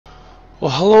Well,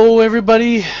 hello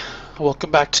everybody. Welcome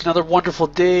back to another wonderful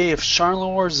day of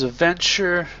Charlo's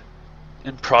adventure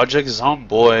in Project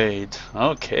Zomboid.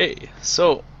 Okay,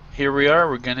 so here we are.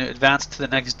 We're going to advance to the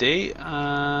next day.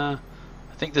 I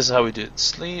think this is how we do it.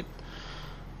 Sleep.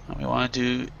 And we want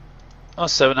to do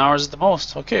 7 hours at the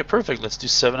most. Okay, perfect. Let's do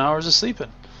 7 hours of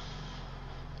sleeping.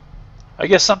 I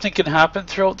guess something can happen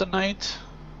throughout the night.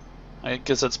 I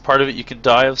guess that's part of it. You can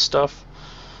die of stuff,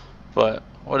 but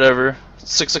whatever.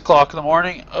 6 o'clock in the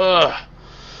morning.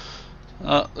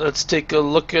 Let's take a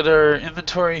look at our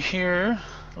inventory here.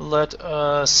 Let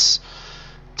us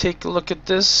take a look at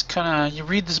this. You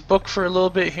read this book for a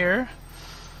little bit here.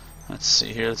 Let's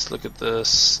see here. Let's look at the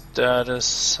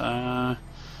status.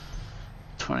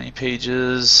 20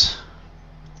 pages.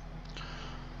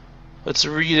 Let's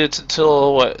read it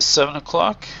until what? 7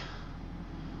 o'clock.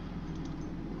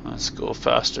 Let's go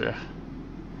faster.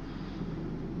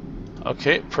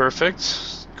 Okay,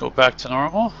 perfect. Go back to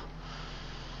normal.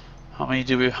 How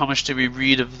much did we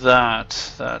read of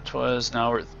that? That was, now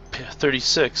we're at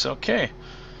 36. Okay.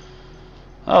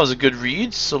 That was a good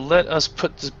read. So let us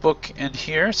put this book in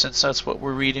here since that's what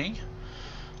we're reading.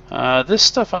 This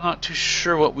stuff I'm not too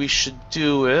sure what we should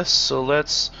do with, so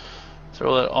let's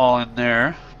throw that all in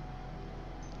there.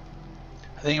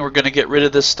 I think we're going to get rid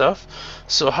of this stuff.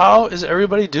 So how is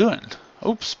everybody doing?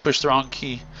 Oops, pushed the wrong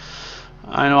key.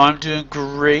 I know I'm doing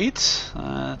great.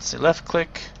 Let's see, left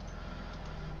click.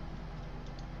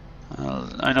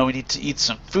 I know we need to eat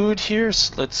some food here,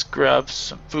 so let's grab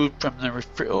some food from the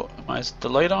refrigerator. Oh, is the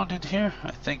light on in here?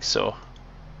 I think so.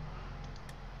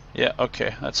 Yeah,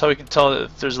 okay. That's how we can tell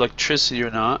if there's electricity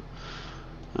or not.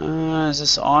 Is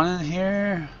this on in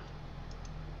here?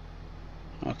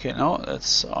 Okay, no,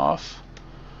 that's off.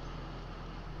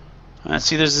 And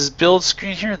see, there's this build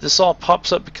screen here. This all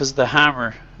pops up because of the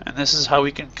hammer. And this is how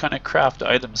we can kind of craft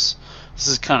items. This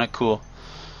is kind of cool.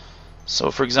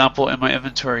 So for example, in my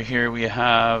inventory here we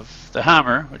have the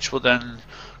hammer, which will then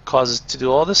cause us to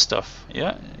do all this stuff.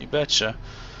 Yeah, you betcha.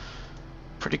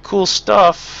 Pretty cool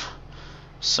stuff.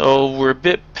 So we're a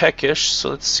bit peckish,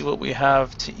 so let's see what we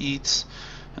have to eat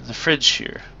in the fridge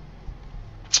here.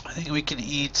 I think we can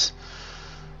eat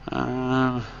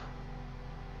a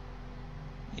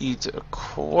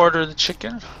quarter of the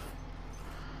chicken.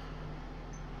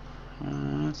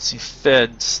 Let's see,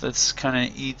 feds. Let's kind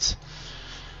of eat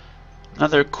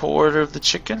another quarter of the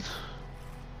chicken.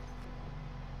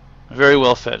 Very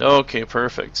well fed. Okay,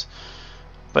 perfect.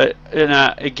 But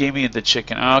it gave me the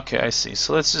chicken. Okay, I see.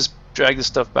 So let's just drag this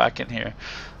stuff back in here.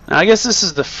 Now I guess this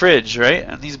is the fridge, right?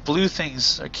 And these blue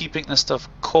things are keeping this stuff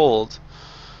cold.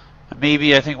 And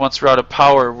maybe I think once we're out of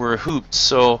power, we're hooped.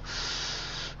 So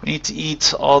we need to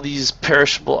eat all these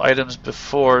perishable items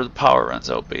before the power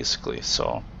runs out, basically.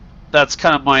 So that's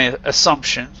kind of my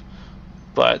assumption,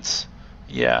 but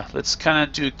yeah, let's kind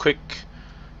of do a quick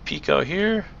peek out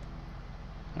here.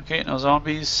 Okay, no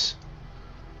zombies.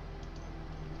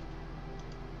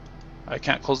 I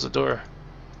can't close the door.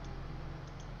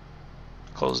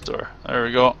 Close the door. There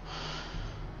we go.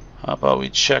 How about we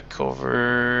check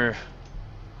over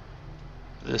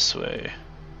this way?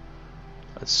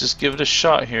 Let's just give it a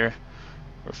shot here.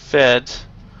 We're fed.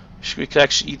 We could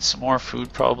actually eat some more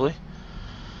food probably.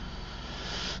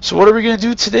 So what are we going to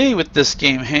do today with this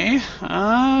game, hey?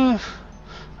 I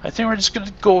think we're just going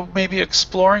to go maybe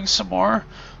exploring some more.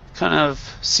 Kind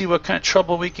of see what kind of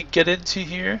trouble we can get into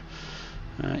here.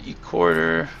 Eat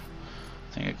quarter.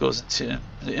 I think it goes into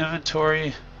the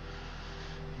inventory.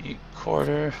 Eat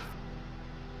quarter.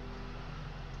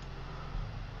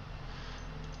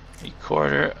 Eat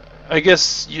quarter. I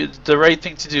guess the right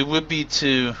thing to do would be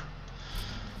to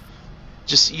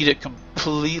just eat it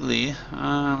completely.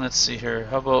 Let's see here.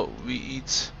 How about we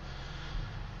eat?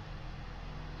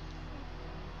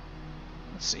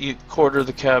 Let's eat a quarter of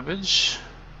the cabbage.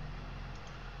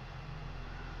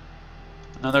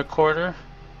 Another quarter.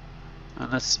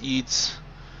 And let's eat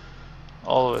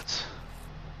all of it.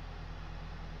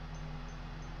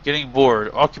 Getting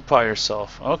bored. Occupy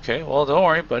yourself. Okay, well, don't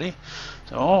worry, buddy.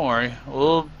 Don't worry.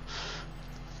 We'll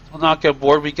not get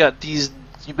bored. We got these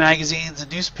magazines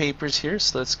and newspapers here,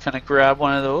 so let's kind of grab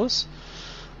one of those.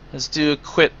 Let's do a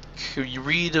quick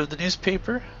read of the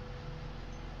newspaper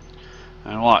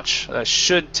and watch. That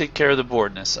should take care of the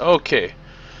boredness. Okay,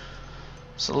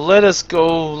 so let us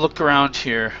go look around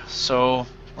here. So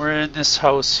we're in this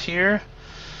house here.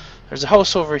 There's a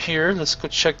house over here. Let's go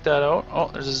check that out. Oh,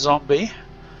 there's a zombie.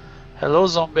 Hello,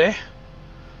 zombie.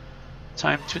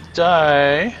 Time to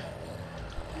die.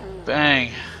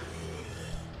 Bang.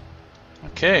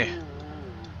 Okay.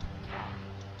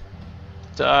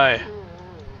 Die.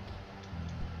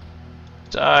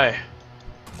 Die.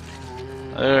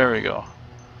 There we go.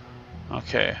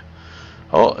 Okay.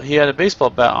 Oh, he had a baseball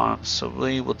bat on him, so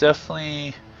we will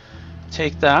definitely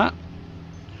take that.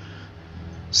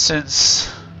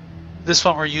 Since this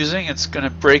one we're using, it's going to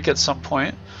break at some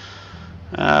point.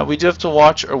 We do have to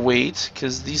watch our weight,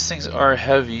 because these things are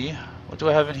heavy. What do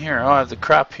I have in here? Oh, I have the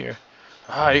crap here.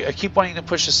 I keep wanting to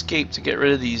push escape to get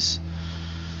rid of these.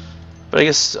 But I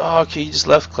guess, oh, okay, you just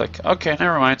left click. Okay,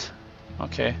 never mind.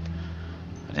 Okay.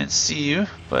 I didn't see you,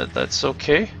 but that's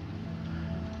okay.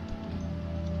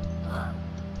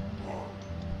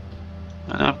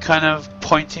 And I'm kind of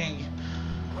pointing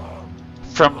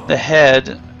from the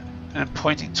head and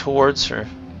pointing towards her.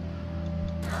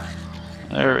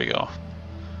 There we go.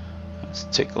 Let's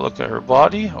take a look at her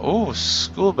body. Oh,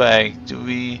 school bag. Do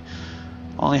we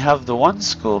only have the one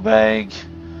school bag?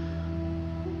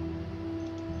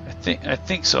 I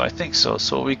think so.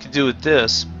 So what we can do with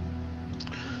this,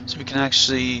 so we can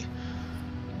actually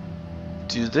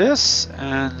do this,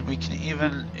 and we can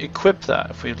even equip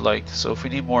that if we'd like. So if we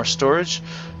need more storage,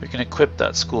 we can equip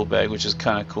that school bag, which is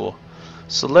kind of cool.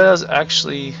 So let us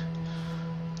actually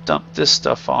dump this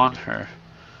stuff on her.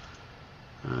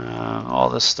 All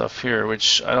this stuff here,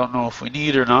 which I don't know if we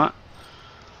need or not.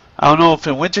 I don't know if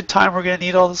in winter time we're gonna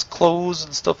need all this clothes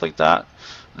and stuff like that.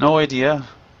 No idea.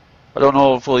 I don't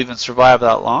know if we'll even survive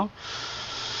that long.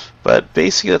 But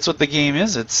basically that's what the game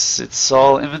is. It's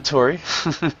all inventory.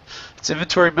 It's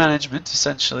inventory management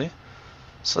essentially.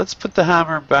 So let's put the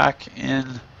hammer back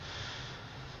in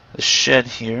the shed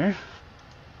here,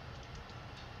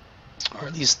 or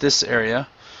at least this area,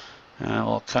 and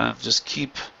we'll kind of just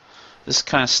keep this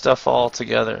kind of stuff all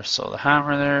together. So the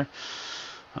hammer there.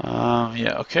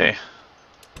 Yeah, okay.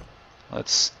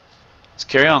 Let's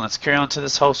carry on. Let's carry on to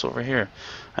this house over here.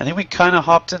 I think we kind of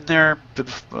hopped in there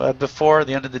before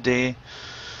the end of the day,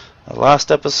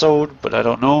 last episode, but I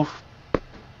don't know.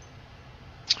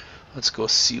 Let's go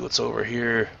see what's over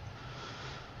here.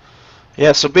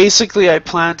 Yeah, so basically I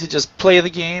plan to just play the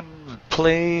game,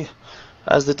 play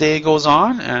as the day goes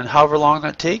on, and however long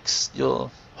that takes,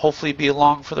 you'll hopefully be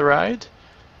along for the ride.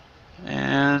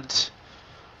 And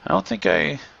I don't think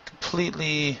I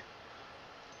completely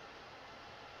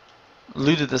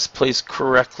looted this place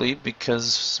correctly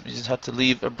because we just had to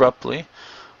leave abruptly.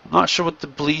 I'm not sure what the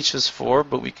bleach is for,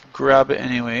 but we can grab it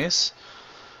anyways.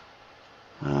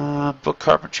 Book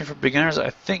carpentry for beginners. I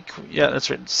think, yeah, that's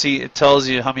right. See, it tells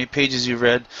you how many pages you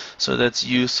read, so that's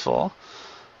useful.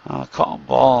 Cotton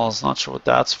balls. Not sure what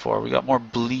that's for. We got more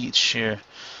bleach here.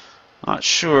 Not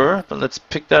sure, but let's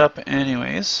pick that up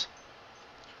anyways.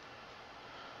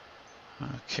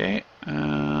 Okay,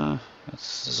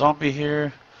 that's a zombie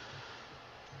here.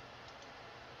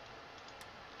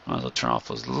 Might as well turn off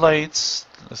those lights.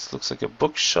 This looks like a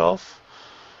bookshelf.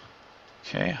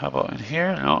 Okay, how about in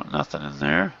here? No, nothing in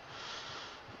there.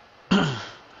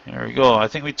 Here we go. I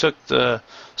think we took the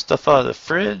stuff out of the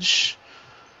fridge.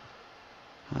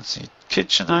 Let's see,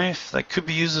 kitchen knife. That could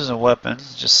be used as a weapon.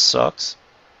 It just sucks.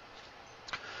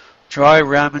 Dry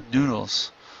ramen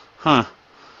noodles. Huh.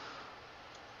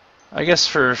 I guess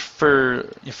for your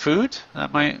food,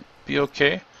 that might be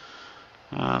okay.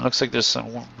 Looks like there's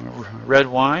some red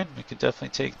wine. We could definitely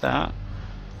take that.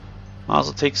 Might as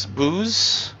well take some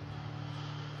booze.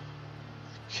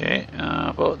 Okay,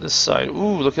 about this side.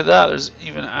 Ooh, look at that. There's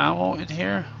even ammo in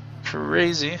here.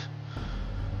 Crazy.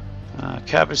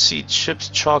 Cabbage seed, chips,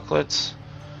 chocolate,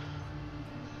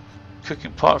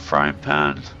 cooking pot, frying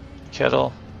pan,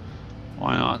 kettle.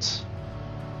 Why not?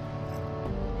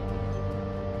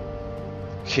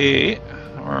 Okay,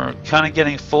 we're kind of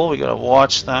getting full. We gotta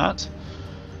watch that.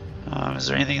 Is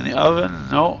there anything in the oven?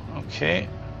 No. Okay.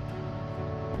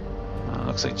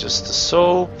 Looks like just the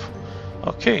soap.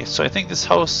 Okay, so I think this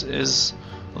house is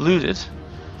looted.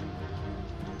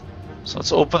 So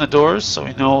let's open the doors so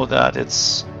we know that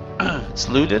it's it's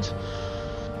looted.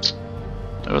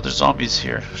 Oh, there's zombies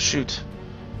here. Shoot.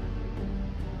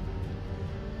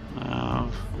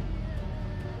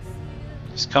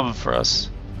 He's coming for us.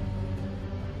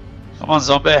 Come on,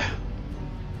 zombie.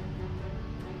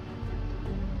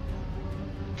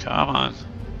 Come on.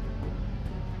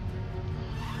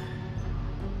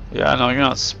 Yeah, no, you're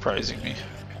not surprising me.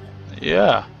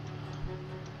 Yeah.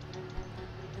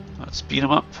 Let's beat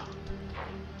him up.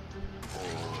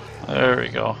 There we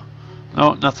go.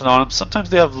 No, nothing on him. Sometimes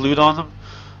they have loot on them.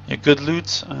 Yeah, good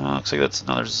loot. Looks like that's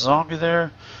another zombie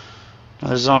there.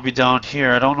 Another zombie down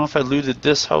here. I don't know if I looted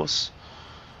this house.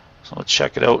 So let's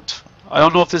check it out. I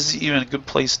don't know if this is even a good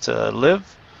place to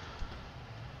live.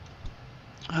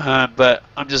 But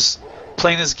I'm just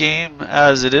playing this game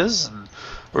as it is. And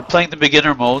we're playing the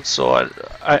beginner mode, so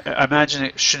I imagine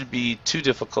it shouldn't be too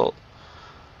difficult.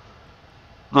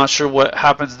 I'm not sure what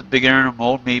happens in the beginner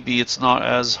mode. Maybe it's not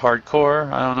as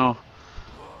hardcore. I don't know.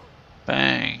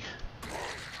 Bang.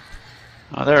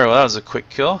 Oh, there. Well, that was a quick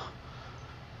kill.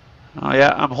 Oh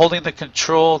yeah, I'm holding the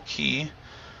control key,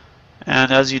 and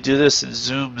as you do this, it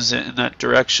zooms in that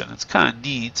direction. It's kind of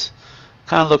neat.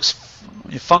 Kind of looks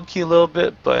funky a little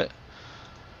bit, but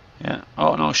yeah.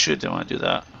 Oh no, shoot! Didn't want to do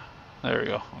that. There we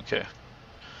go. Okay.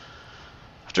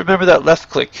 Have to remember that left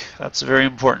click. That's very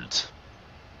important.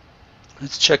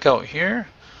 Let's check out here.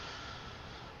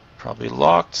 Probably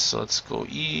locked, so let's go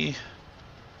E.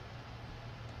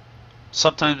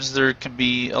 Sometimes there can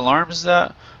be alarms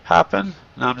that happen.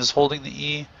 Now I'm just holding the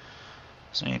E.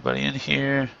 Is there anybody in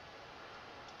here?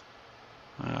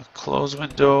 Close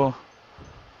window.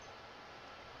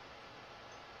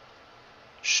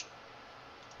 Shh.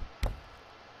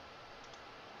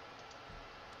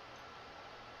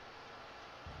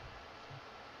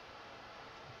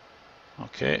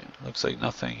 Okay, looks like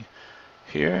nothing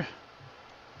here.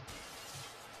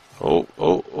 Oh,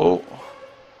 oh, oh.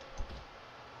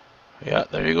 Yeah,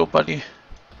 there you go, buddy.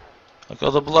 Look at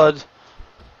all the blood.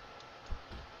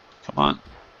 Come on.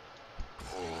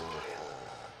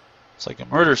 It's like a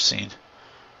murder scene.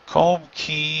 Comb,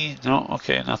 key. No,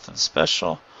 okay, nothing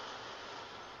special.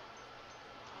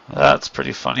 That's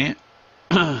pretty funny.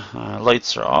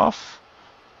 Lights are off.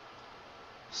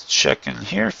 Let's check in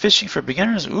here. Fishing for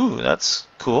beginners. Ooh, that's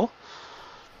cool.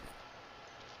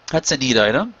 That's a neat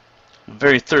item. I'm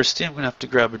very thirsty. I'm going to have to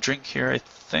grab a drink here, I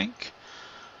think.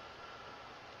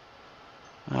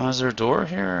 Is there a door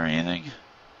here or anything?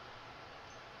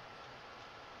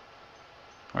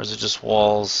 Or is it just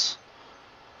walls?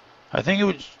 I think it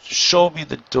would show me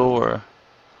the door.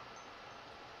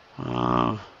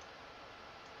 Yeah,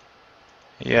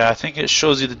 I think it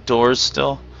shows you the doors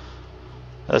still.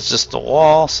 That's just the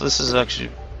wall. So this is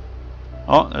actually...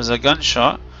 Oh, there's a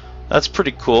gunshot. That's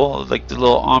pretty cool. Like the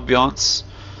little ambiance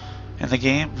in the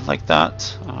game like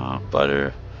that.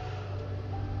 Butter.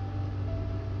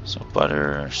 So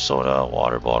butter, soda,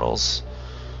 water bottles.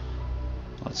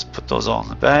 Let's put those all in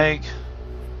the bag.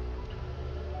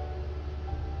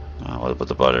 What about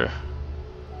the butter?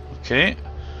 Okay.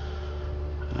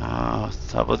 How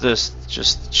about this?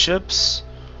 Just chips.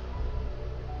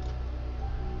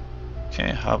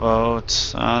 Okay, how about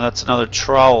that's another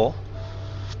trowel.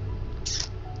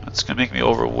 That's gonna make me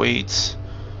overweight.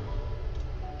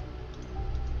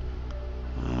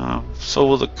 So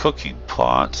will the cooking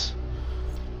pot.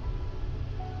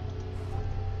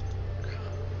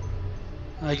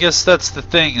 I guess that's the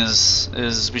thing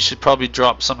is we should probably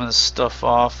drop some of this stuff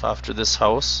off after this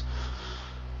house,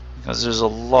 because there's a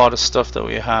lot of stuff that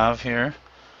we have here.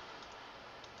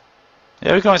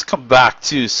 Yeah, we can always come back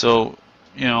too, so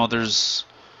you know, there's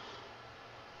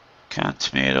canned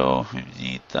tomato, we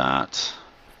need that.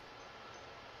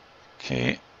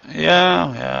 Okay,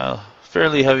 yeah,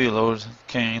 fairly heavy load.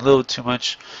 Okay, a little too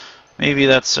much. Maybe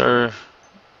that's our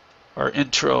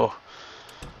intro.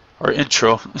 Our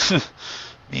intro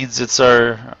means it's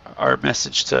our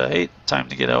message to, hey, time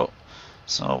to get out.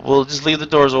 So we'll just leave the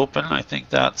doors open. I think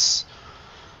that's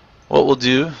what we'll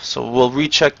do. So we'll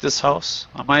recheck this house.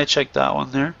 I might check that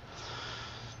one there.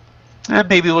 And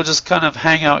maybe we'll just kind of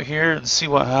hang out here and see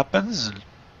what happens.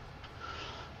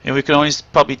 And we can always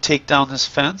probably take down this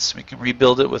fence. We can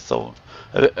rebuild it with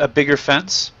a bigger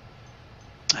fence,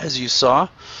 as you saw.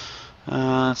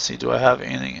 Let's see, do I have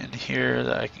anything in here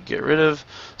that I can get rid of?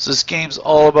 So this game's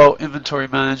all about inventory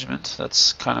management.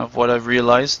 That's kind of what I've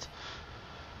realized.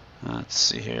 Let's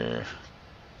see here.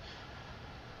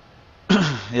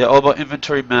 Yeah, all about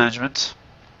inventory management.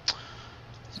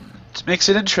 It makes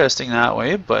it interesting that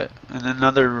way, but in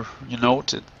another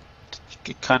note, it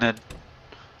kind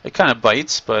of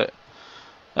bites. But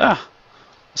this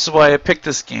is why I picked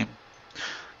this game,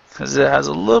 because it has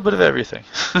a little bit of everything.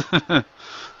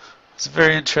 It's a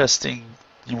very interesting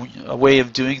way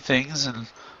of doing things, and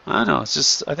I don't know. It's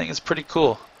just, I think it's pretty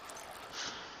cool.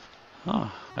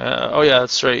 Oh yeah,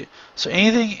 that's right. So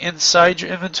anything inside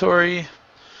your inventory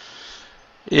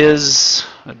is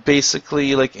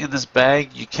basically like in this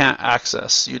bag you can't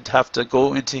access. You'd have to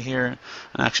go into here and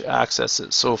actually access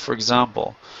it. So for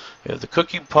example, we have the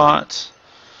cooking pot,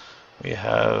 we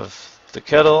have the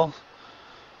kettle,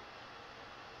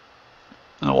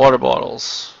 and the water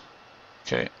bottles.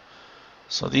 Okay.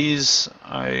 So these,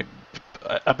 I'm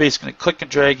basically going to click and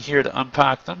drag here to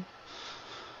unpack them.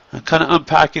 And kind of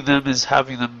unpacking them is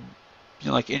having them, you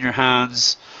know, like in your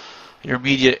hands, your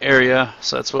immediate area.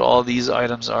 So that's what all these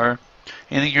items are.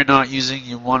 Anything you're not using,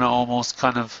 you want to almost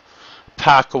kind of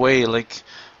pack away. Like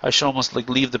I should almost like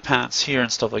leave the pants here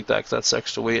and stuff like that, because that's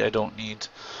extra weight I don't need.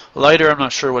 Lighter, I'm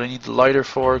not sure what I need the lighter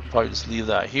for. Probably just leave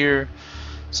that here.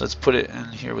 So let's put it in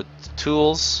here with the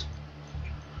tools.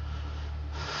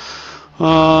 We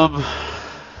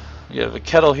have a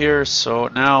kettle here, so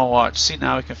now watch. See,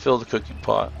 now we can fill the cooking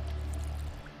pot,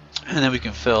 and then we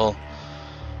can fill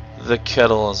the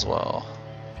kettle as well.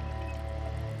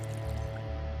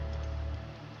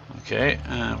 Okay,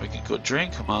 and we can go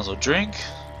drink. Might as well drink.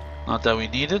 Not that we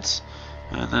need it.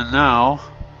 And then now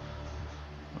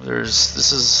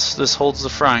this holds the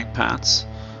frying pans.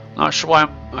 Not sure why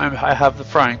I have the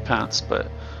frying pans,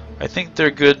 but I think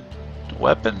they're good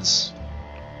weapons.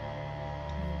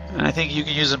 And I think you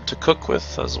can use them to cook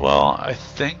with as well, I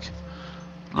think.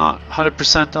 Not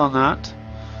 100% on that.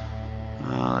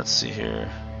 Let's see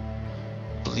here.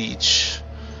 Bleach.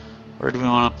 Where do we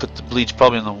want to put the bleach?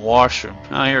 Probably in the washroom.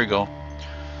 Ah, here we go.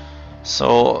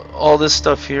 So all this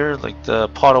stuff here, like the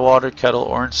pot of water, kettle,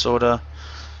 orange soda,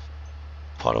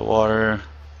 pot of water.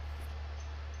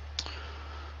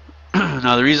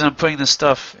 Now the reason I'm putting this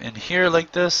stuff in here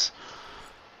like this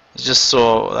is just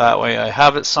so that way I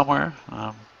have it somewhere.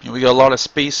 We got a lot of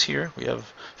space here. We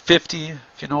have 50,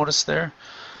 if you notice there.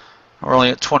 We're only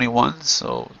at 21,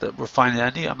 so that we're fine and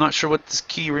handy. I'm not sure what this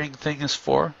key ring thing is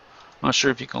for. I'm not sure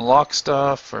if you can lock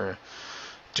stuff or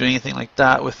do anything like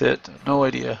that with it. No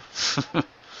idea.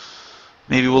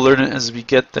 Maybe we'll learn it as we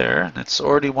get there. And it's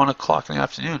already 1 o'clock in the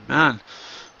afternoon. Man,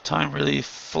 time really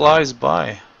flies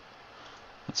by.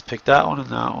 Let's pick that one and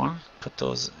that one. Put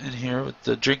those in here with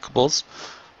the drinkables.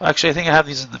 Actually, I think I have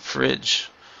these in the fridge.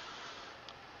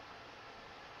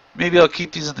 Maybe I'll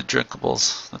keep these in the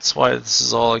drinkables. That's why this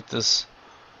is all like this.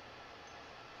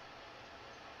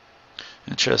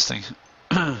 Interesting.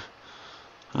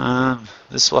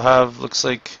 This will have, looks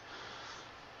like,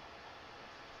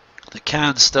 the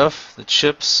canned stuff, the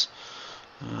chips,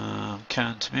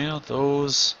 canned tomato,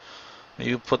 those.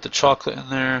 Maybe put the chocolate in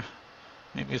there.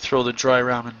 Maybe throw the dry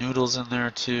ramen noodles in there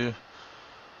too.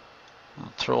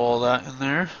 I'll throw all that in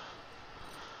there.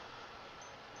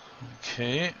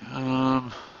 Okay.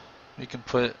 We can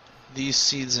put these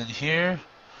seeds in here.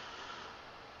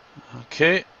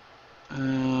 Okay.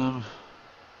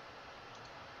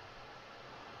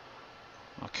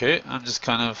 Okay, I'm just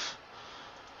kind of,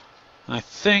 I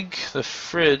think the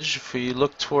fridge, if we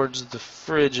look towards the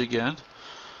fridge again,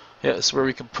 yeah, it's where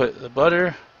we can put the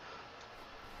butter.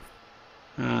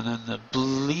 And then the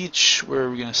bleach, where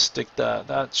are we going to stick that?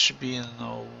 That should be in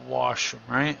the washroom,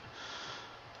 right?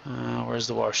 Where's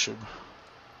the washroom?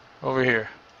 Over here.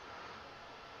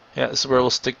 Yeah, this is where we'll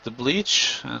stick the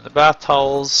bleach and the bath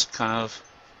towels, kind of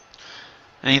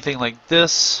anything like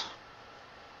this.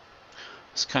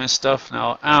 This kind of stuff.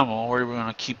 Now, ammo, where are we going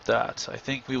to keep that? I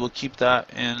think we will keep that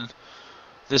in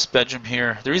this bedroom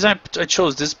here. The reason I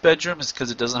chose this bedroom is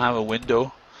because it doesn't have a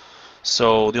window.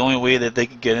 So the only way that they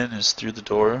can get in is through the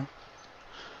door.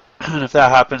 And if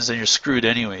that happens, then you're screwed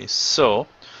anyways. So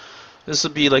this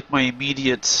will be like my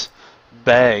immediate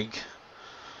bag.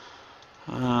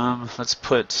 Let's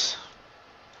put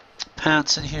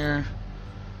pants in here.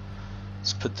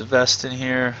 Let's put the vest in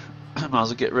here. Might as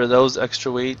well get rid of those extra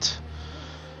weight.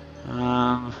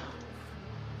 Yeah,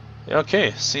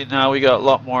 okay, see, now we got a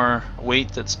lot more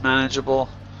weight that's manageable.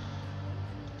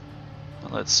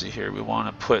 Let's see here, we want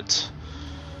to put,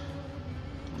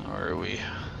 where are we?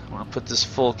 I want to put this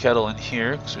full kettle in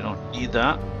here because we don't need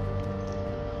that.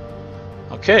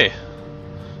 Okay,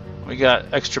 we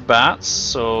got extra bats,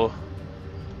 so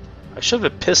I should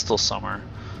have a pistol somewhere.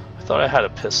 I thought I had a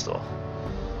pistol.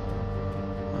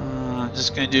 I'm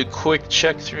just going to do a quick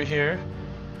check through here.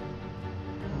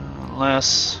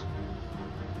 Unless,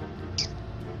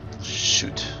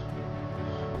 shoot.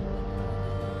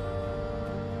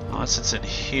 Unless it's in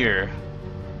here.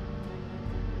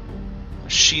 The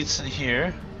sheet's in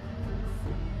here.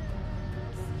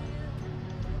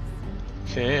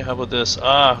 Okay, how about this?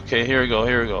 Ah, okay, here we go,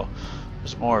 here we go.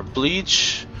 There's more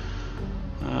bleach.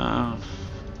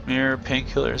 Mirror,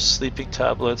 painkillers, sleeping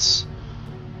tablets.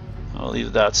 I'll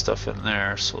leave that stuff in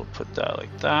there, so we'll put that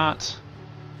like that.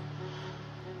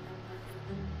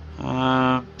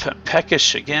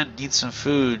 Peckish again, need some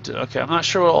food. Okay, I'm not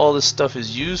sure what all this stuff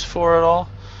is used for at all.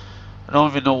 I don't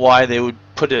even know why they would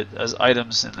put it as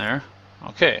items in there.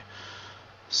 Okay,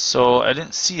 so I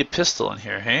didn't see a pistol in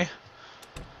here, hey?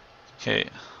 Okay,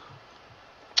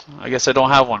 I guess I don't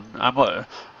have one.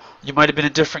 You might have been a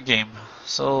different game.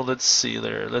 So let's see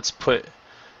there. Let's put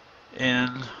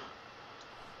in.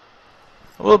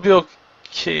 We'll be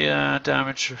okay.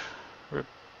 Damage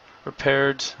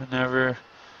repaired. Never.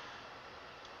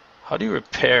 How do you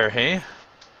repair, hey?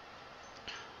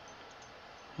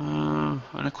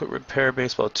 Unequip repair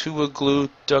baseball. 2 wood glue,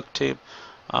 duct tape.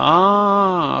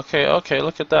 Ah, okay, okay,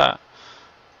 look at that.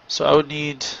 So I would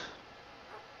need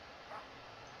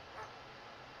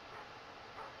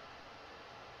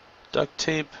duct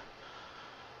tape.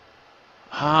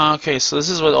 Ah, okay, so this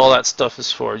is what all that stuff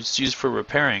is for. It's used for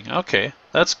repairing. Okay,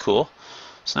 that's cool.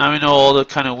 So now we know all the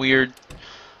kind of weird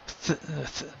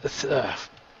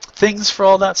things for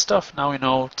all that stuff. Now we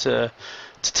know to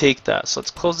take that. So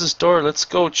let's close this door. Let's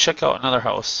go check out another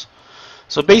house.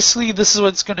 So basically, this is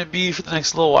what it's going to be for the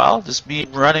next little while. Just me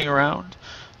running around,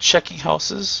 checking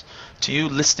houses, to you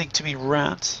listening to me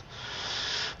rant.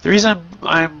 The reason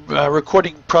I'm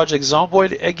recording Project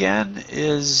Zomboid again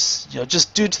is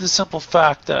just due to the simple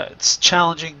fact that it's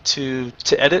challenging to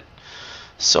edit.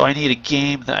 So I need a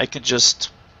game that I can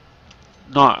just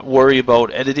not worry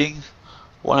about editing.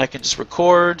 One I can just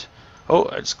record. Oh,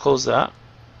 I just closed that.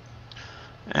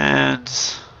 And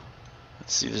let's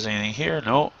see if there's anything here.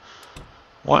 No.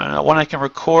 One I can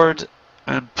record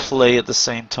and play at the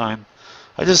same time.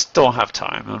 I just don't have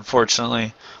time,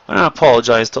 unfortunately. I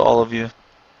apologize to all of you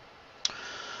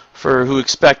for who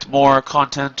expect more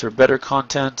content or better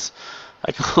content.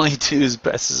 I can only do as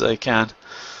best as I can.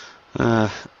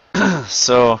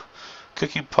 So,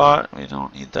 cooking pot, we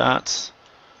don't need that.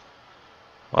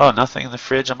 Wow, nothing in the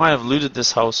fridge. I might have looted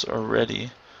this house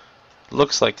already.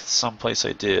 Looks like someplace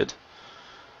I did.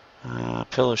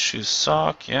 Pillow, shoes,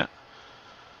 sock, yeah.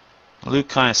 Loot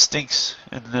kind of stinks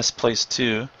in this place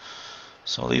too.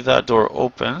 So I'll leave that door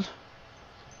open.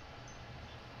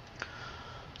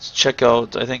 Let's check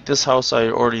out, I think this house I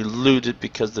already looted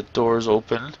because the door's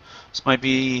open. This might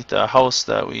be the house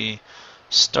that we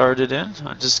started in.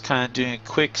 I'm just kind of doing a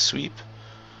quick sweep.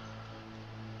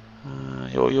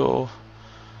 Yo-yo.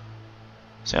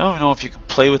 See, I don't even know if you can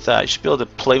play with that. You should be able to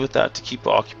play with that to keep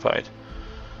occupied.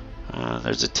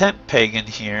 There's a tent peg in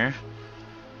here.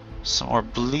 Some more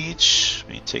bleach.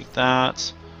 Let me take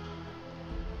that.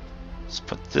 Let's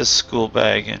put this school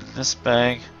bag in this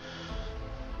bag.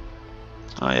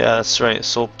 Oh yeah, that's right.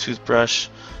 Soap, toothbrush,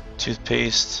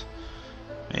 toothpaste.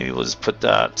 Maybe we'll just put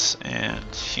that in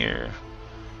here.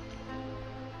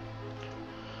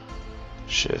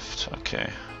 Shift,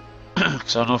 okay.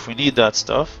 Because I don't know if we need that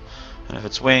stuff. And if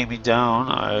it's weighing me down,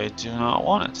 I do not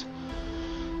want it.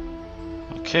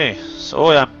 Okay, so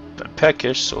oh yeah, I'm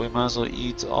peckish, so we might as well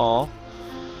eat all.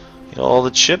 Eat all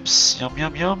the chips. Yum,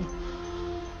 yum, yum.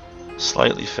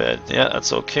 Slightly fed. Yeah,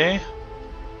 that's okay.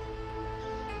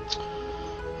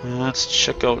 Let's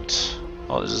check out.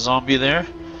 Oh, there's a zombie there.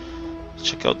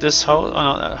 Check out this house. Oh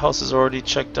no, that house is already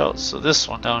checked out. So this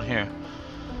one down here.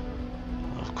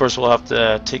 Of course, we'll have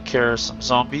to take care of some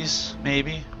zombies,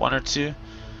 maybe one or two.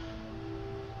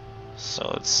 So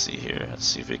let's see here. Let's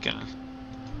see if we can.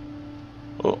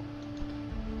 Oh,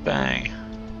 bang!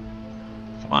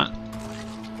 Come on.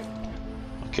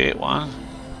 Okay, one.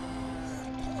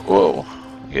 Whoa.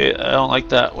 Okay, I don't like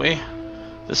that way.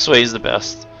 This way is the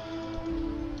best.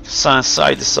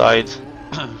 Side to side.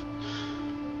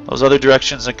 Those other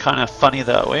directions are kind of funny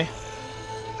that way.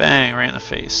 Bang, right in the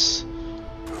face.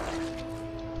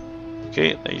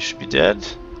 Okay, they should be dead.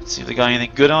 Let's see if they got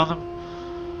anything good on them.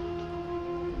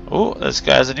 Oh, this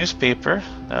guy has a newspaper.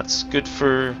 That's good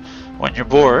for when you're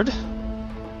bored.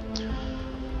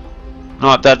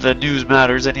 Not that the news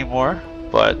matters anymore,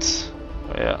 but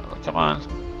yeah, come on.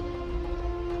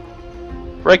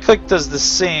 Right click does the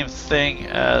same thing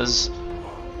as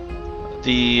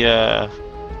the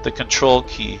control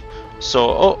key. So,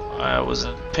 oh, I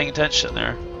wasn't paying attention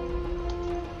there.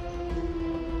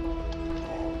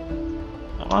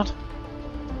 Come on.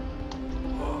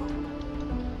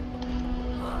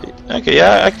 Okay,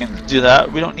 yeah, I can do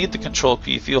that. We don't need the control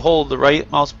key. If you hold the right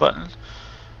mouse button,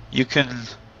 you do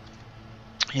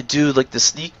like the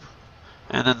sneak,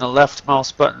 and then the left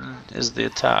mouse button is the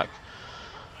attack.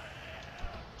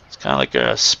 It's kind of like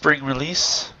a spring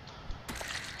release.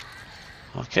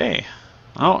 Okay.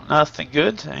 Oh, nothing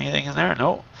good. Anything in there?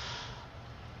 No.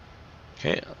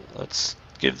 Okay, let's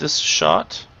give this a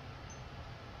shot.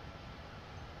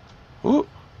 Ooh.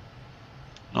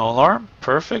 No alarm.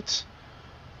 Perfect.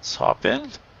 Let's hop in.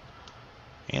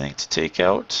 Anything to take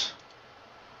out?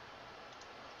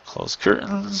 Close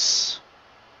curtains.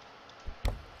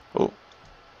 Oh.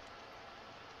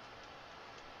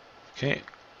 Okay.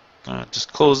 Gonna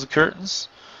just close the curtains.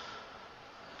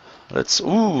 Let's,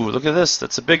 ooh, look at this.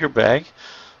 That's a bigger bag.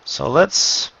 So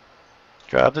let's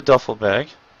grab the duffel bag.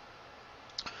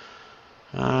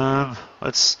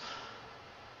 Let's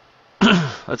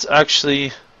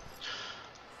actually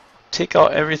take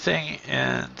out everything,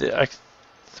 and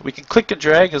we can click and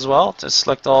drag as well to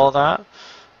select all that.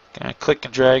 Gonna click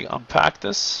and drag, unpack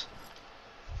this.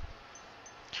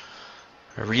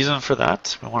 a reason for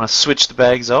that. We want to switch the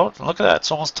bags out. And look at that,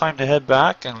 it's almost time to head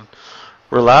back and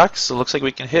relax. So it looks like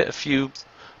we can hit a few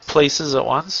places at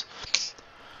once.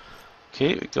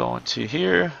 Okay, we go into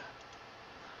here.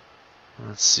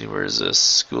 Let's see, where's this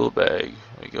school bag?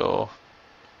 We go.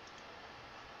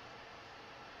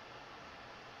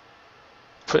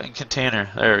 Put in container.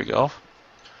 There we go.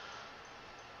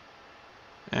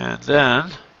 And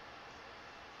then,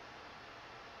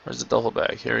 where's the duffel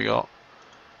bag? Here we go.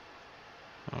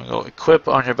 And we go equip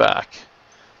on your back.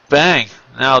 Bang!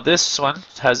 Now this one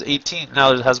has 18.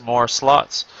 Now it has more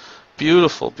slots.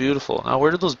 Beautiful, beautiful. Now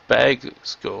where did those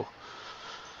bags go?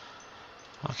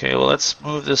 Okay, well let's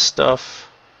move this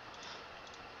stuff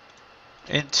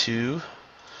into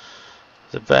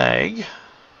the bag.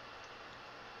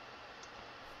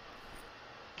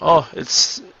 Oh,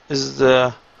 is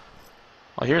the,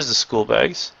 oh, here's the school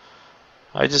bags.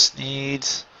 I just need,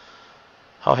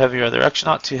 how heavy are they? They're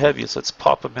actually not too heavy, so let's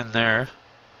pop them in there.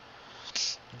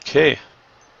 Okay,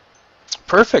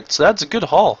 perfect. So that's a good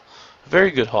haul,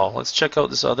 very good haul. Let's check out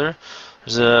this other.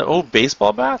 There's a, oh,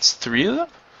 baseball bats, 3 of them.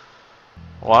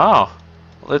 Wow,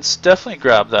 let's definitely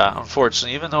grab that.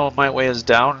 Unfortunately, even though it might weigh us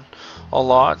down a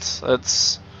lot,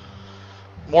 that's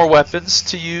more weapons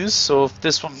to use. So if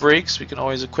this one breaks, we can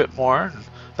always equip more. And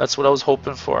that's what I was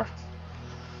hoping for.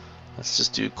 Let's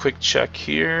just do a quick check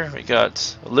here. We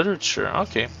got literature.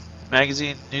 Okay,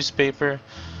 magazine, newspaper.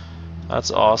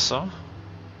 That's awesome.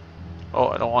 Oh,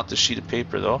 I don't want the sheet of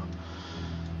paper though.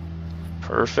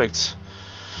 Perfect.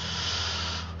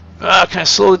 Can I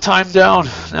slow the time down?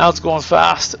 Now it's going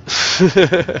fast.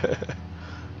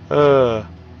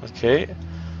 Okay.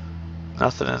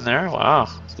 Nothing in there. Wow.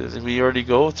 Did we already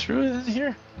go through it in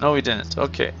here? No, we didn't.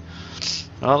 Okay.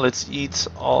 Well, let's eat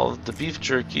all of the beef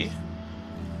jerky.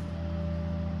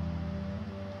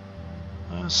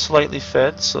 Slightly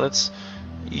fed, so let's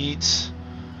eat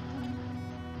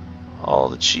all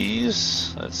the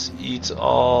cheese. Let's eat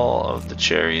all of the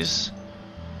cherries.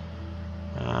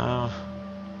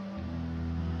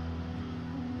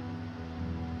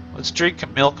 Let's drink a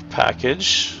milk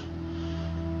package.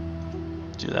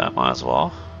 Do that, might as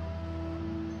well.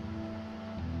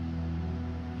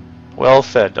 Well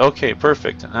fed. Okay,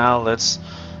 perfect. And now let's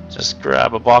just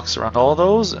grab a box around all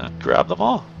those and grab them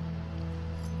all.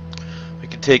 We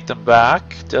can take them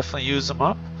back, definitely use them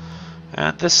up.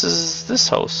 And this is this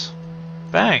house.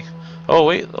 Bang. Oh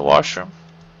wait, the washroom.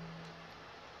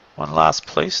 One last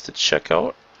place to check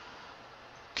out.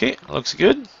 Okay, looks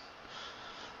good.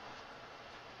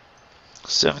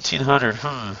 1700.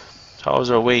 How's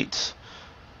our weight?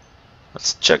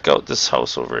 Let's check out this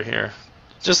house over here.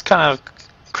 Just kind of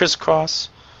crisscross.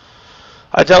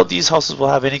 I doubt these houses will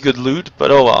have any good loot,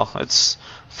 but oh well. It's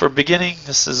for beginning.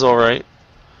 This is all right.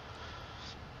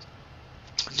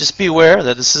 Just be aware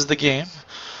that this is the game.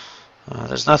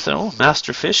 There's nothing. Oh,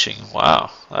 master fishing.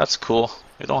 Wow, that's cool.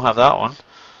 We don't have that one.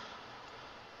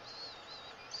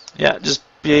 Yeah, just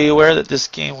be aware that this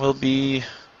game will be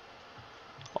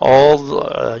all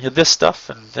this stuff,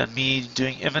 and then me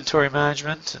doing inventory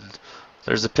management. And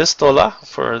there's a pistola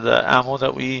for the ammo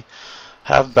that we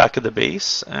have back at the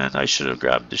base, and I should have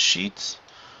grabbed the sheet.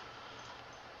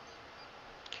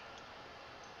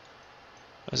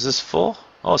 Is this full?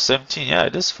 Oh, 17. Yeah,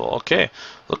 it is full. Okay,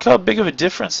 look how big of a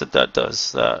difference that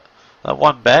does. That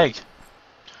one bag,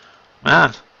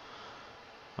 man,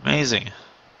 amazing.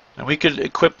 And we could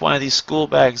equip one of these school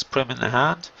bags, put them in the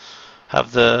hand,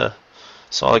 have the,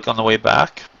 so like on the way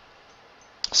back.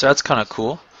 So that's kind of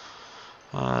cool.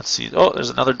 Let's see. Oh, there's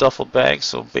another duffel bag.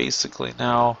 So basically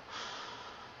now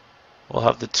we'll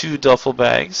have the 2 duffel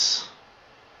bags.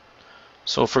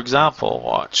 So for example,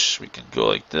 watch, we can go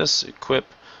like this, equip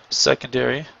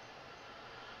secondary,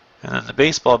 and then the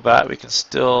baseball bat we can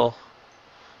still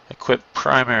equip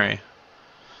primary.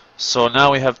 So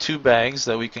now we have 2 bags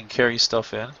that we can carry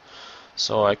stuff in.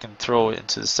 So I can throw it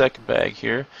into the second bag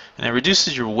here, and it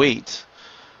reduces your weight.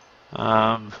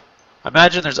 I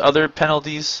imagine there's other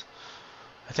penalties.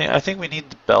 I think we need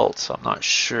the belt. I'm not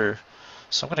sure,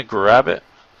 so I'm gonna grab it.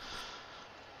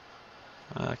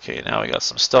 Okay, now we got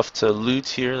some stuff to loot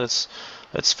here. Let's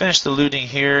finish the looting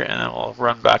here, and then we'll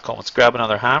run back home. Let's grab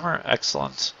another hammer.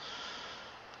 Excellent.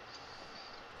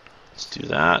 Let's do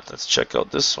that. Let's check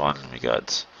out this one. We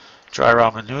got dry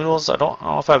ramen noodles. I don't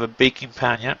know if I have a baking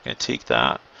pan yet. I'm going to take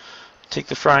that. Take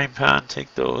the frying pan.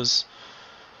 Take those.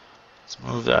 Let's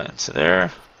move that into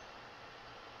there.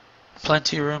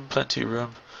 Plenty of room. Plenty of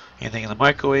room. Anything in the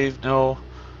microwave? No.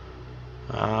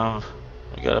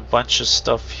 We got a bunch of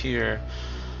stuff here.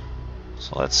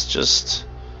 So let's just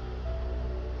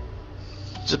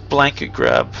blanket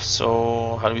grab.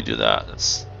 So how do we do that?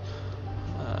 Let's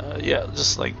Yeah,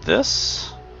 just like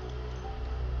this.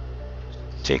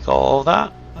 Take all of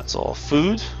that. That's all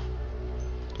food.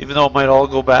 Even though it might all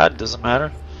go bad, doesn't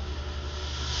matter.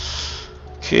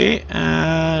 Okay,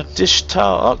 and dish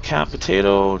towel, oh, canned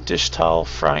potato, dish towel,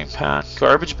 frying pan,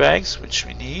 garbage bags, which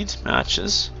we need,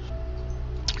 matches.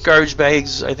 Garbage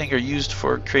bags, I think, are used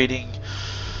for creating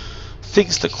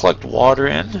things to collect water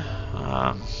in.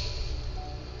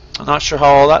 I'm not sure how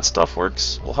all that stuff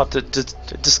works. We'll have to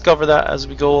discover that as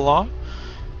we go along.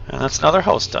 And that's another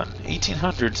house done,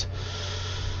 1800.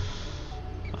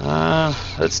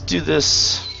 Let's do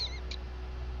this.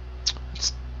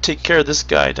 Let's take care of this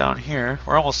guy down here.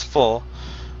 We're almost full.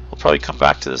 We'll probably come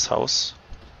back to this house.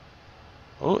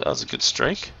 Oh, that was a good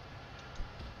strike.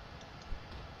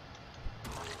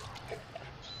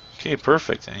 Okay,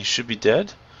 perfect. And he should be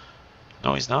dead.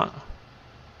 No, he's not.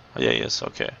 Oh, yeah, he is.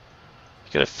 Okay.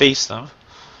 You gotta face them.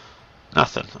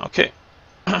 Nothing. Okay.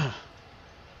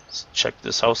 Let's check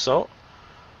this house out.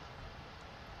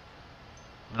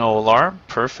 No alarm.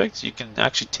 Perfect. You can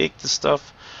actually take the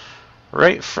stuff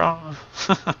right from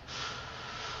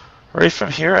right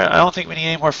from here. I don't think we need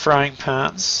any more frying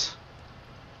pans.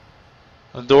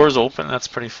 The door's open. That's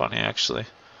pretty funny, actually.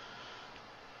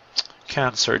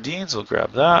 Canned sardines. We'll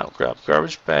grab that. We'll grab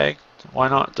garbage bag. Why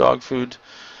not dog food?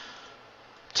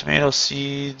 Tomato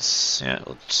seeds. Yeah,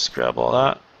 we'll just grab all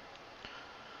that.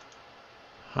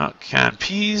 Canned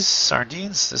peas,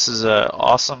 sardines. This is a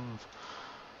awesome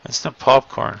instant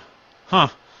popcorn. Huh.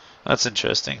 That's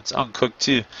interesting. It's uncooked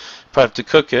too. Probably have to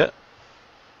cook it.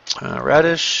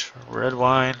 Radish, red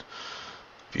wine.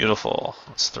 Beautiful.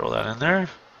 Let's throw that in there.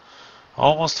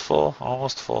 Almost full.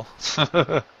 Almost full.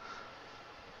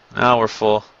 Now we're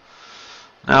full.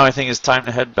 Now I think it's time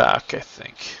to head back, I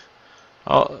think.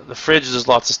 Oh, the fridge, there's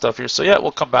lots of stuff here. So yeah,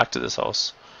 we'll come back to this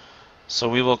house. So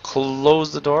we will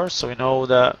close the door so we know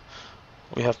that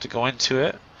we have to go into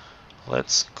it.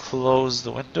 Let's close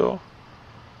the window.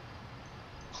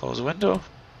 Close the window.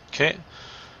 Okay.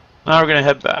 Now we're gonna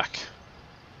head back.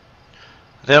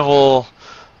 Then we'll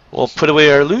put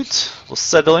away our loot. We'll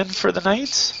settle in for the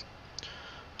night.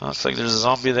 Looks like there's a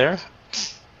zombie there.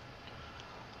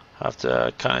 Have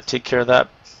to kind of take care of that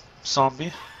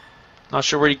zombie. Not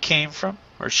sure where he came from,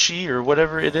 or she, or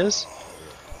whatever it is.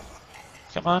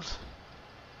 Come on.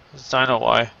 I know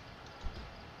why.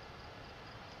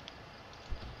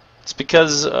 It's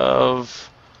because of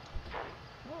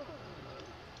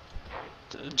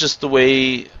just the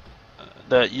way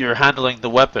that you're handling the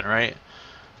weapon, right?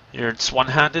 It's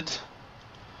one-handed.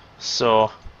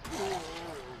 So,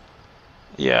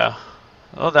 yeah.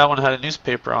 Oh, that one had a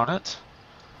newspaper on it.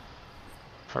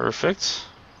 Perfect.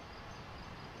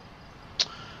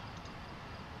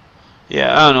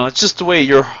 Yeah, I don't know. It's just the way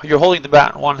you're holding the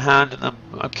bat in one hand, and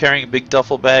I'm carrying a big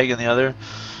duffel bag in the other.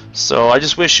 So I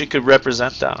just wish you could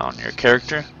represent that on your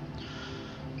character.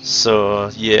 So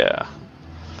yeah,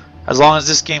 as long as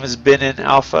this game has been in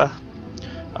alpha,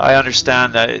 I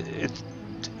understand that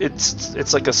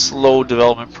it's like a slow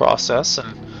development process,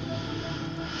 and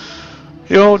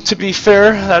you know, to be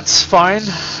fair, that's fine.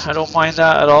 I don't mind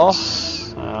that at all.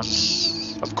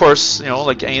 Of course, you know,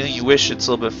 like anything you wish it's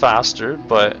a little bit faster,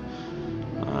 but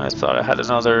I thought I had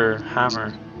another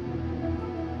hammer.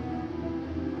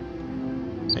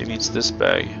 Maybe it's this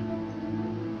bag.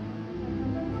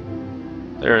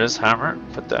 There it is, hammer.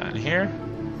 Put that in here.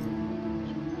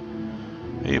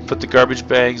 Maybe put the garbage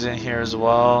bags in here as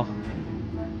well.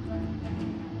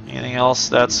 Anything else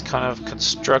that's kind of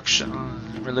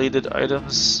construction related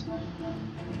items?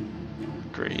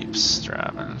 Grapes,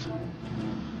 Draven,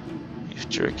 beef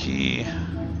jerky.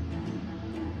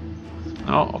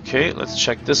 No, okay, let's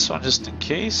check this one just in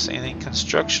case. Anything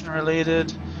construction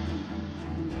related?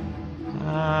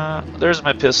 There's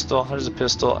my pistol. There's a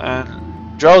pistol.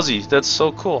 And drowsy. That's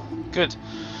so cool. Good.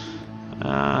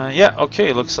 Yeah,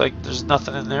 okay. Looks like there's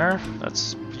nothing in there.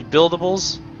 That's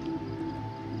buildables.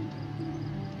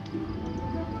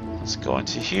 Let's go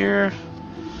into here.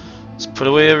 Let's put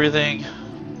away everything.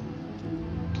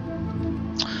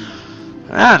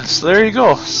 And so there you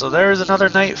go. So there's another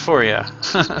night for you.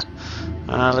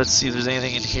 Let's see if there's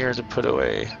anything in here to put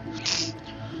away.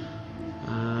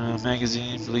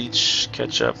 Magazine, bleach,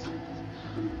 ketchup,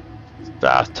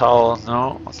 bath towel,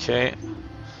 no, okay.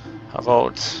 How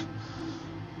about,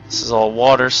 this is all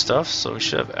water stuff, so we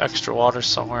should have extra water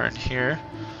somewhere in here.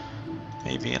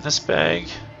 Maybe in this bag.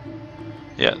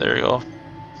 Yeah, there you go.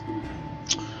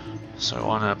 So we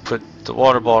want to put the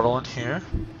water bottle in here.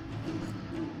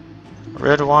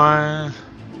 Red wine.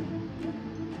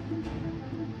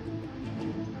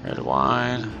 Red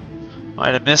wine.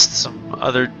 Might have missed some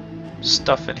other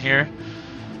stuff in here.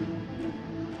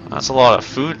 That's a lot of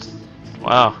food.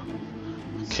 Wow.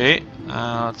 Okay.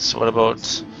 So what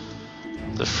about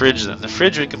the fridge then? The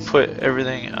fridge we can put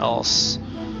everything else.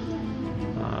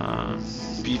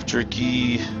 Beef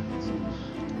jerky,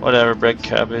 whatever, bread,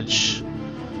 cabbage,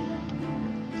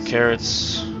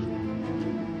 carrots,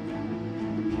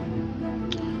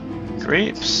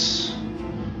 grapes.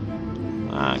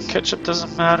 Ketchup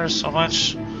doesn't matter so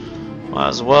much. Might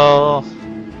as well.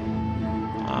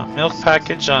 Milk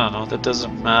package, I don't know, that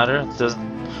doesn't matter.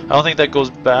 I don't think that goes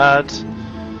bad.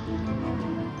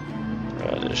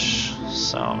 Radish,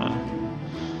 salmon.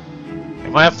 We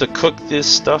might have to cook this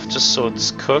stuff just so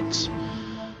it's cooked.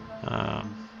 I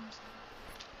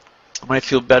might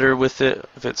feel better with it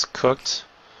if it's cooked.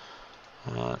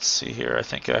 Let's see here. I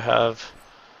think I have.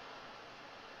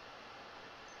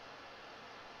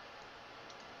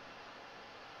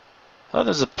 Oh,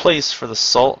 there's a place for the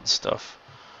salt and stuff.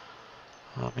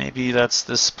 Maybe that's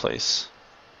this place.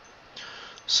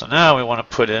 So now we want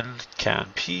to put in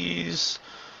canned peas,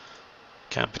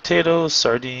 canned potatoes,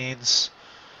 sardines,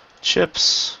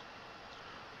 chips,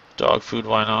 dog food,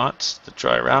 why not? The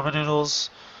dry ramen noodles.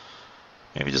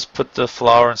 Maybe just put the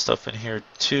flour and stuff in here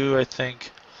too, I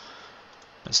think.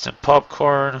 Instant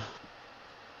popcorn.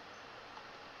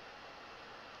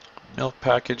 Milk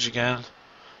package again.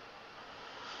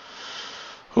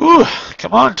 Ooh,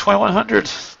 come on, 2100.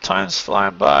 Time's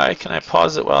flying by. Can I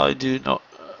pause it while I do? No.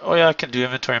 Oh yeah, I can do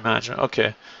inventory management.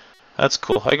 Okay, that's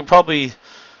cool. I can probably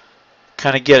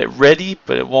kind of get it ready,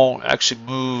 but it won't actually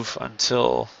move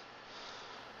until.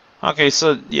 Okay,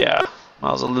 so yeah,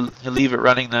 might as well leave it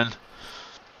running then.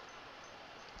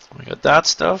 We got that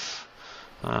stuff.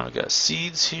 We got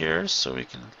seeds here, so we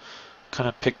can kind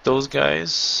of pick those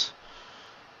guys.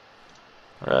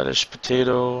 Radish,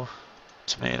 potato,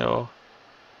 tomato.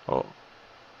 Oh,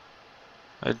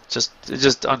 it just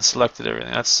unselected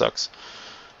everything. That sucks.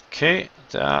 Okay,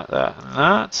 that, and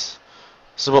that.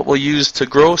 So what we'll use to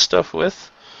grow stuff with.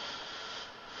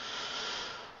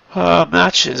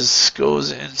 Matches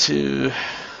goes into,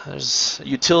 there's a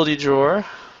utility drawer.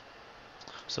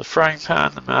 So frying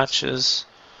pan, the matches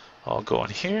all go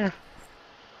in here.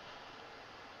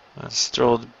 Let's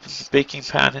throw the baking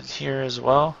pan in here as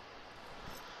well.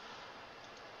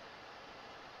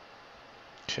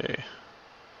 Okay.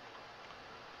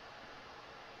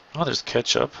 Oh, there's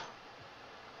ketchup.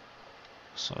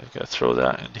 So we gotta throw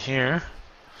that in here.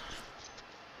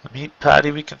 The meat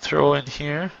patty we can throw in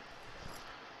here.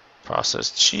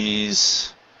 Processed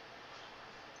cheese.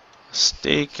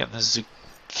 Steak and the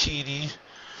zucchini.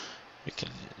 We can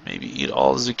maybe eat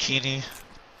all the zucchini.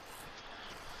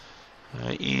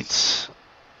 Eat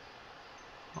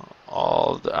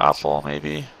all the apple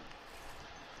maybe.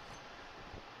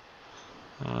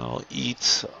 I'll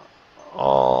eat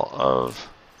all of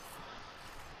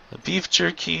the beef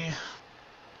jerky.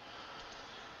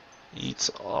 Eat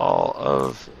all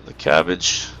of the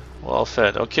cabbage. Well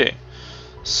fed. Okay.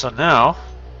 So now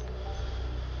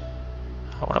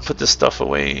I want to put this stuff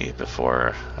away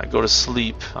before I go to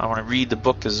sleep. I want to read the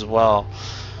book as well.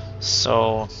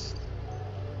 So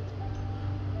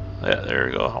yeah, there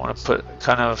we go. I want to put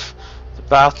kind of the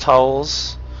bath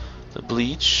towels, the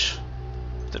bleach,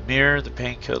 the mirror, the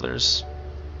painkillers,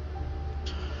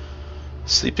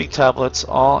 sleeping tablets,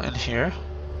 all in here.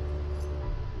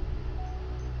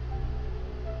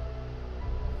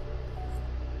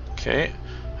 Okay,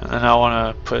 and then I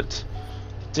want to put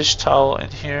dish towel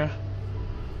in here,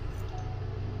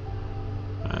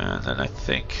 and then I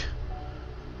think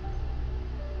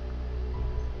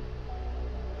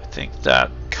that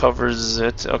covers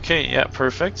it. Okay, yeah,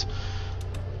 perfect.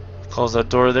 Close that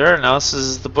door there. Now this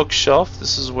is the bookshelf.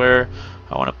 This is where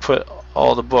I want to put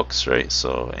all the books, right?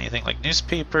 So anything like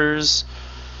newspapers,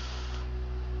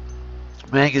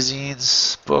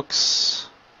 magazines, books,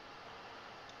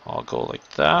 I'll go like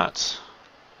that.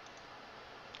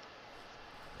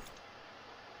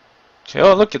 Okay,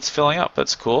 oh look, it's filling up.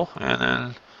 That's cool. And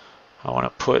then I want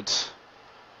to put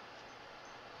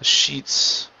the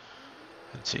sheets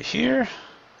into here.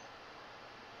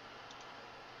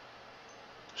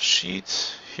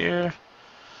 Sheet here.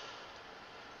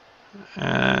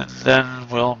 And then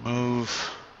we'll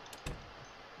move.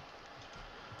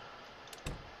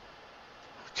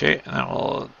 Okay, and then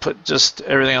we'll put just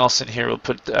everything else in here. We'll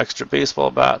put the extra baseball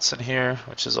bats in here,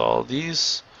 which is all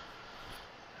these.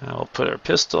 And we'll put our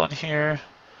pistol in here.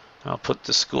 And I'll put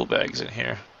the school bags in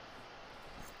here.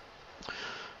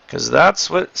 Because that's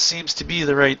what seems to be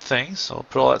the right thing. So I'll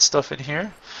put all that stuff in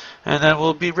here. And then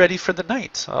we'll be ready for the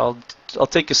night. I'll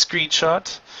take a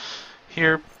screenshot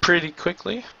here pretty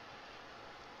quickly.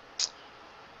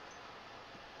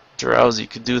 drowsy, you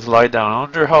could do with lie down. I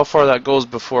wonder how far that goes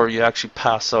before you actually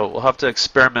pass out. We'll have to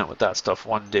experiment with that stuff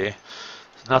one day.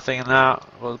 Nothing in that.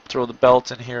 We'll throw the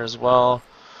belt in here as well.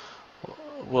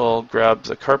 We'll grab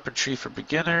the carpentry for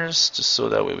beginners, just so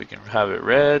that way we can have it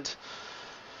read.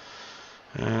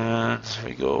 And here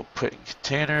we go, put in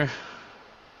container.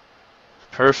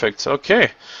 Perfect.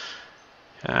 Okay.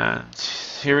 And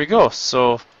here we go.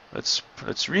 So let's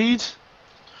read.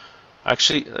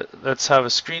 Actually, let's have a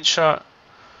screenshot.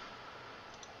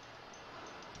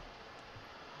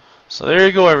 So there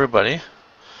you go, everybody.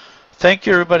 Thank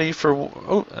you, everybody, for...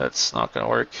 Oh, that's not going to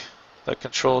work. That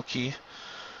control key.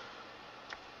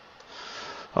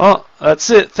 Well, that's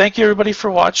it. Thank you, everybody,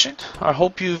 for watching. I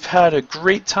hope you've had a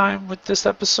great time with this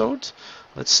episode.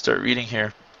 Let's start reading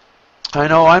here. I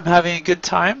know I'm having a good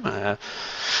time.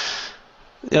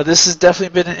 This has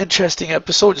definitely been an interesting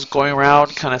episode, just going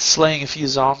around, kind of slaying a few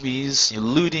zombies,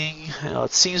 looting.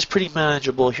 It seems pretty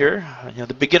manageable here.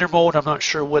 The beginner mode, I'm not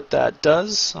sure what that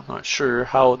does. I'm not sure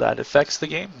how that affects the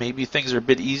game. Maybe things are a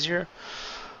bit easier.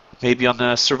 Maybe on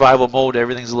the survival mode,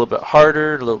 everything's a little bit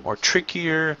harder, a little more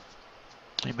trickier.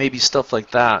 Maybe stuff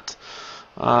like that.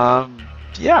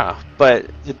 Yeah, but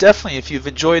definitely, if you've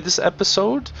enjoyed this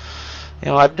episode,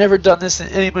 I've never done this in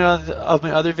any of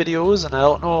my other videos, and I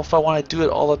don't know if I want to do it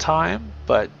all the time,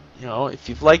 but if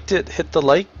you've liked it, hit the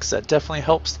like, because that definitely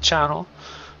helps the channel.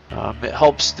 It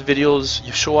helps the videos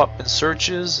show up in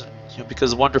searches,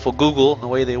 because of wonderful Google and the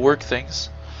way they work things.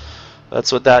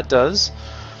 That's what that does.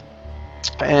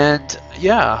 And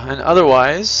yeah, and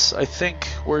otherwise, I think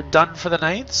we're done for the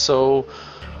night, so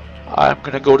I'm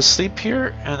going to go to sleep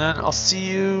here, and then I'll see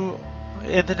you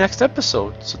in the next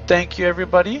episode. So thank you,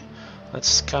 everybody.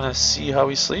 Let's kind of see how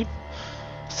we sleep.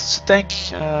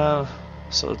 So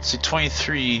so let's see,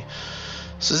 23.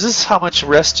 So is this how much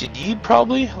rest you need,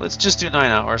 probably? Let's just do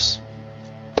 9 hours.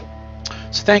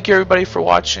 So thank you, everybody, for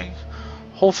watching.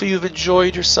 Hopefully you've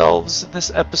enjoyed yourselves in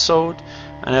this episode,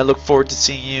 and I look forward to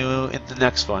seeing you in the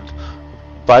next one.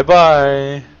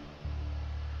 Bye-bye.